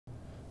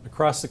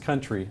Across the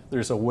country,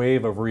 there's a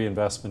wave of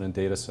reinvestment in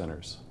data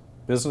centers.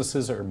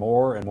 Businesses are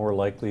more and more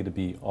likely to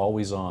be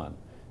always on,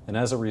 and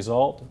as a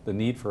result, the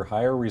need for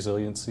higher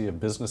resiliency of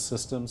business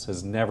systems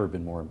has never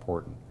been more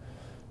important.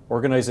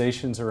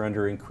 Organizations are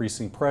under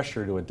increasing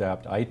pressure to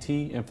adapt IT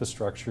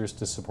infrastructures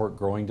to support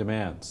growing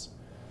demands.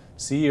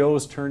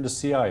 CEOs turn to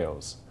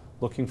CIOs,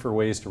 looking for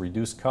ways to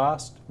reduce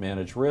cost,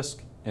 manage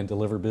risk, and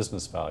deliver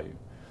business value.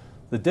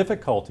 The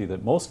difficulty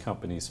that most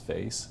companies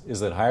face is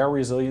that higher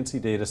resiliency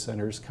data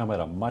centers come at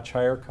a much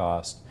higher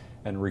cost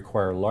and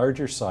require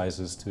larger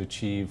sizes to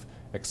achieve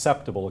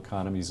acceptable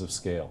economies of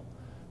scale.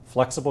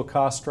 Flexible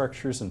cost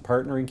structures and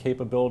partnering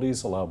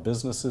capabilities allow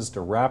businesses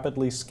to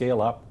rapidly scale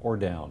up or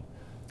down.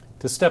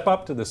 To step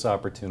up to this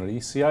opportunity,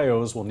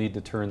 CIOs will need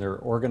to turn their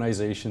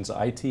organization's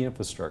IT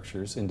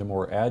infrastructures into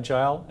more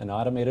agile and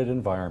automated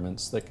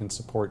environments that can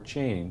support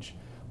change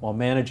while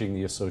managing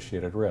the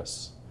associated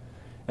risks.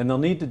 And they'll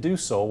need to do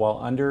so while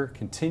under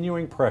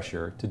continuing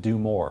pressure to do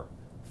more,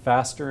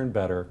 faster and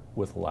better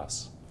with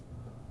less.